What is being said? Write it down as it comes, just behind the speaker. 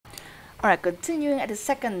Alright, continuing at the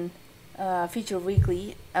second feature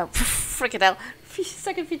weekly. Freaking hell.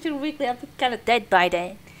 Second feature weekly, I'm kind of dead by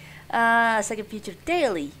then. Second feature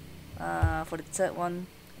daily for the third one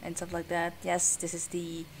and stuff like that. Yes, this is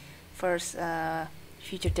the first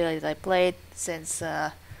feature daily that I played since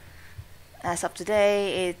as of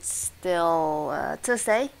today it's still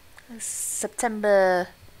Thursday, September.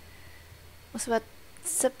 What's what?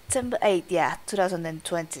 September 8th, yeah,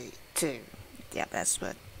 2022. Yeah, that's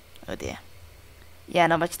what. Oh dear. Yeah,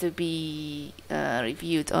 not much to be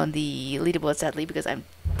reviewed on the leaderboard sadly because I'm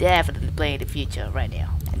definitely playing the future right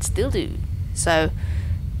now and still do. So,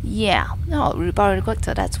 yeah. No, repower the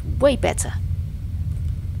collector, that's way better.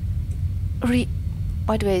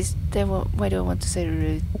 Why do I want to say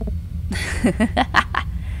rude?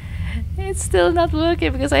 It's still not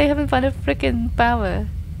working because I haven't found a freaking power.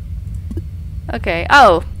 Okay.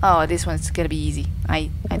 Oh, this one's gonna be easy. I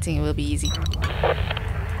think it will be easy.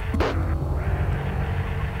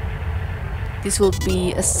 This will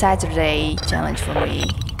be a Saturday challenge for me.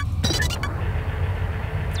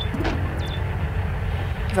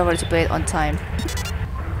 If I were to play it on time.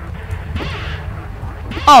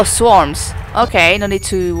 Oh, swarms. Okay, no need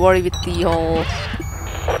to worry with the whole...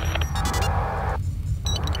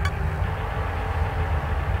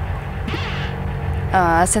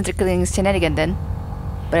 sentry killing shenanigan then.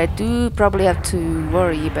 But I do probably have to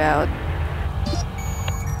worry about...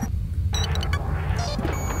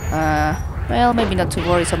 well, maybe not to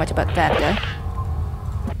worry so much about that though.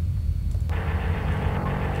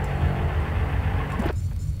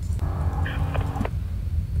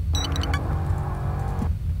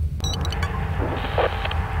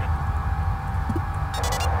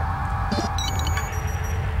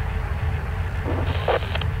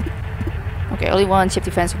 Okay, only one ship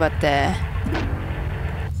defense about there.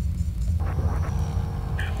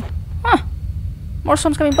 Huh. More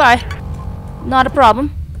storms coming by. Not a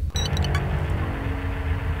problem.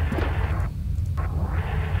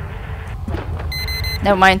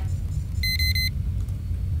 Never mind.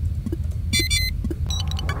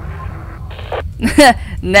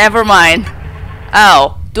 Never mind.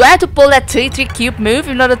 Oh, do I have to pull that 3-3 cube move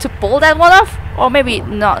in order to pull that one off? Or maybe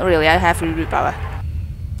not really, I have reroute power.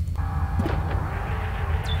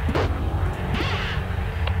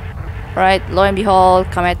 Right, lo and behold,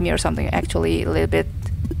 come at me or something actually a little bit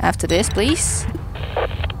after this, please.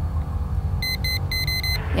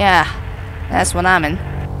 Yeah, that's what I'm in.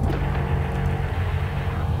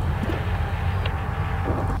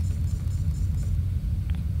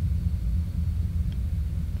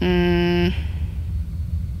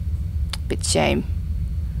 Bit shame.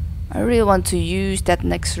 I really want to use that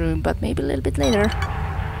next room, but maybe a little bit later.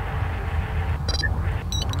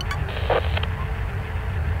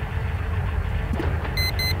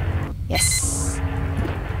 Yes.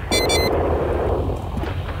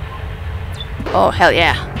 Oh, hell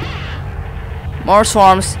yeah. More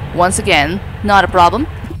swarms, once again. Not a problem.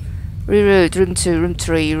 Reroute, room 2, room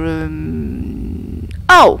 3, room...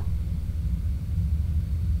 Oh!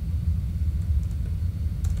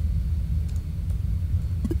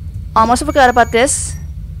 Almost forgot about this.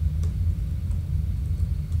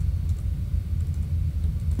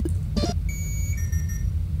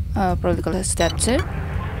 Probably call it step 2.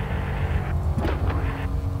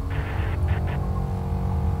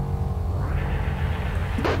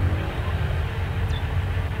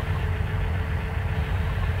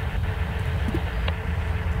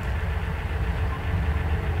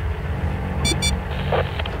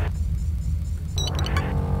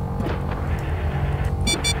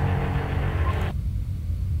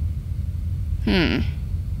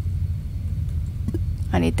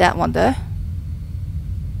 I need that one there.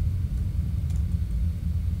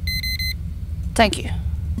 Thank you.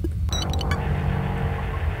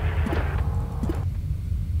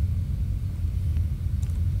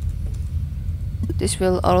 This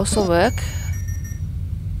will also work.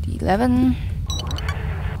 The 11.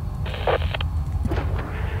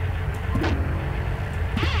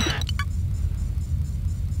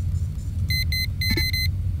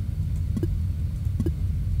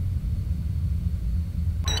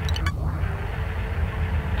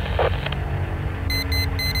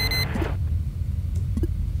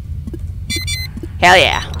 Hell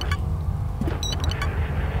yeah.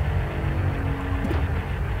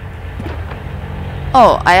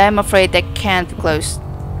 Oh, I am afraid that can't be closed.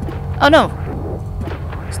 Oh no.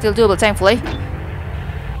 Still doable, thankfully.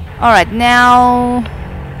 Alright, now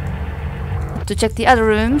to check the other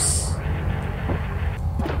rooms.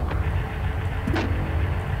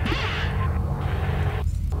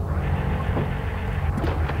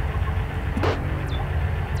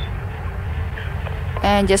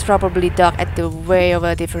 and just probably dock at the way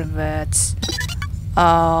over different words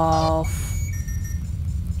of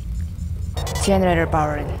generator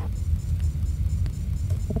powering.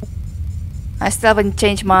 I still haven't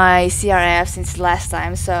changed my CRF since last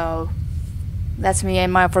time, so that's me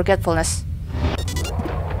and my forgetfulness.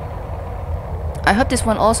 I hope this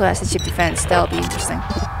one also has a ship defense. That'll be interesting.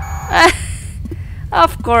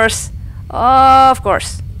 Of course. Of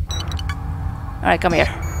course. Alright, come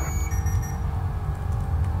here.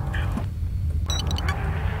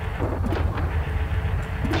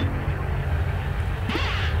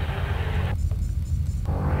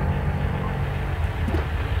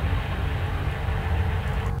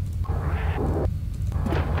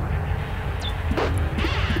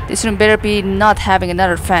 This room better be not having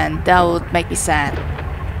another fan. That would make me sad.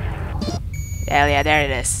 Hell yeah, there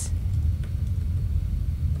it is.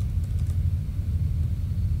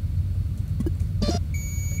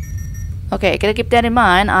 Okay, gotta keep that in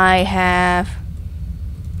mind. I have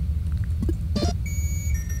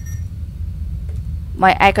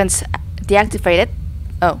my icons deactivated.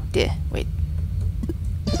 Oh dear, wait.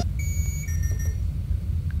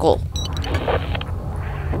 Cool.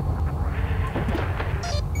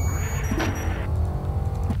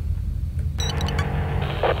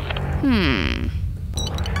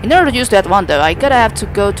 In order to use that one though, I gotta have to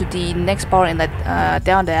go to the next power inlet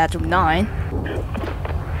down there at room 9.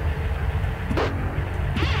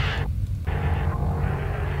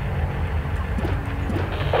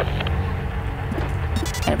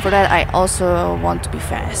 And for that I also want to be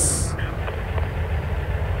fast.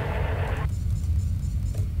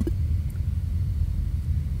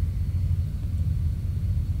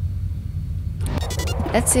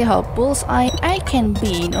 Let's see how bullseye I can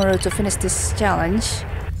be in order to finish this challenge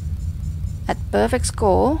at perfect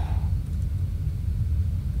score.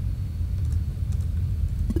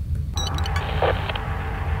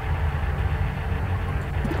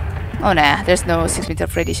 Oh nah, there's no 6 meter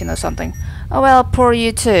of radiation or something. Oh well, poor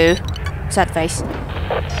you too. Sad face.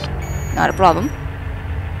 Not a problem.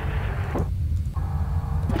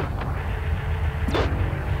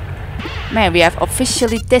 Man, we have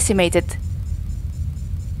officially decimated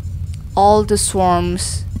all the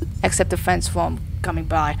swarms except the fan swarm coming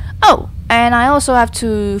by. Oh, and I also have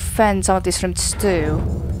to fend some of these rooms too.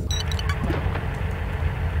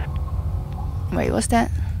 Wait, what's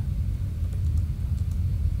that?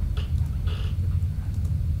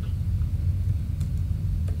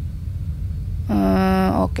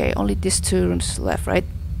 Okay, only these 2 rooms left, right?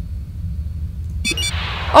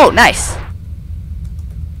 Oh, nice!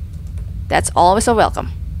 That's always a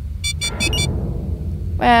welcome.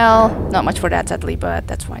 Well, not much for that sadly, but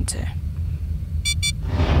that's fine too.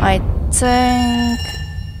 I think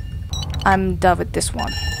I'm done with this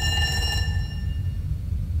one.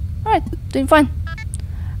 Alright, doing fine.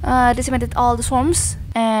 Decimated all the swarms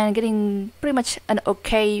and getting pretty much an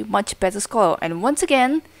okay, much better score. And once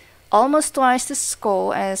again, almost twice the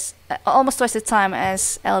score as almost twice the time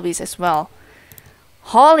as Elvis as well.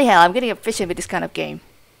 Holy hell, I'm getting efficient with this kind of game.